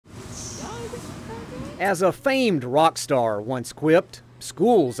As a famed rock star once quipped,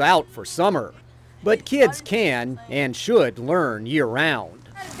 school's out for summer. But kids can and should learn year-round.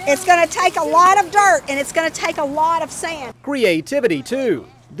 It's going to take a lot of dirt and it's going to take a lot of sand. Creativity, too.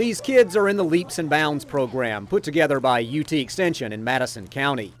 These kids are in the Leaps and Bounds program put together by UT Extension in Madison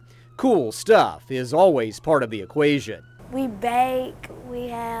County. Cool stuff is always part of the equation. We bake, we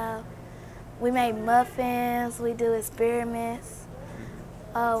make muffins, we do experiments,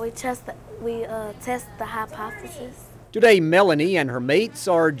 we test the hypothesis. Today, Melanie and her mates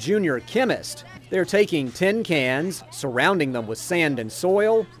are junior chemists. They're taking tin cans, surrounding them with sand and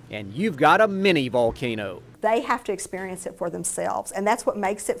soil, and you've got a mini volcano. They have to experience it for themselves, and that's what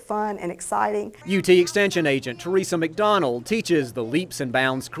makes it fun and exciting. UT Extension agent Teresa McDonald teaches the Leaps and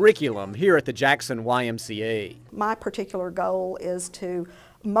Bounds curriculum here at the Jackson YMCA. My particular goal is to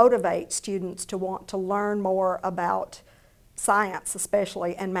motivate students to want to learn more about science,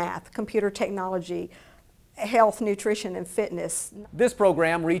 especially, and math, computer technology, health, nutrition, and fitness. This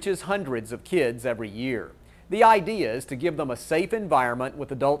program reaches hundreds of kids every year. The idea is to give them a safe environment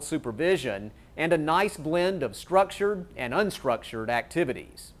with adult supervision and a nice blend of structured and unstructured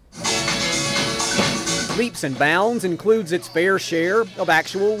activities. Leaps and Bounds includes its fair share of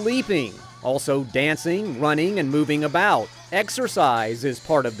actual leaping, also dancing, running, and moving about. Exercise is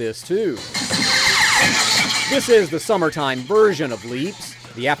part of this too. This is the summertime version of Leaps.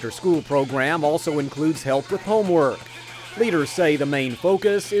 The after-school program also includes help with homework. Leaders say the main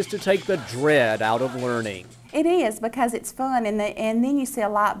focus is to take the dread out of learning. It is, because it's fun, and then you see a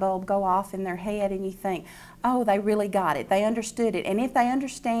light bulb go off in their head and you think, oh, they really got it, they understood it, and if they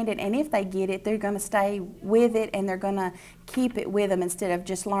understand it and if they get it, they're going to stay with it and they're going to keep it with them instead of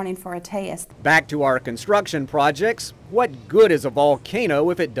just learning for a test. Back to our construction projects. What good is a volcano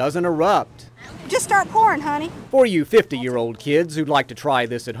if it doesn't erupt? Just start pouring, honey. For you 50-year-old kids who'd like to try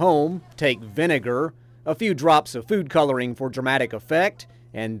this at home, take vinegar, a few drops of food coloring for dramatic effect,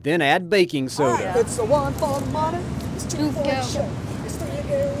 and then add baking soda. It's the one for the money, it's two for the show. It's three to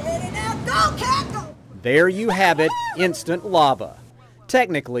get ready now, go cat, go! There you have it, instant lava.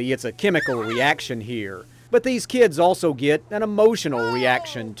 Technically, it's a chemical reaction here, but these kids also get an emotional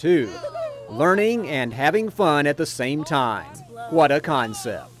reaction too. Learning and having fun at the same time. What a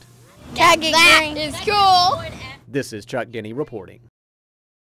concept. That is cool. This is Chuck Denny reporting.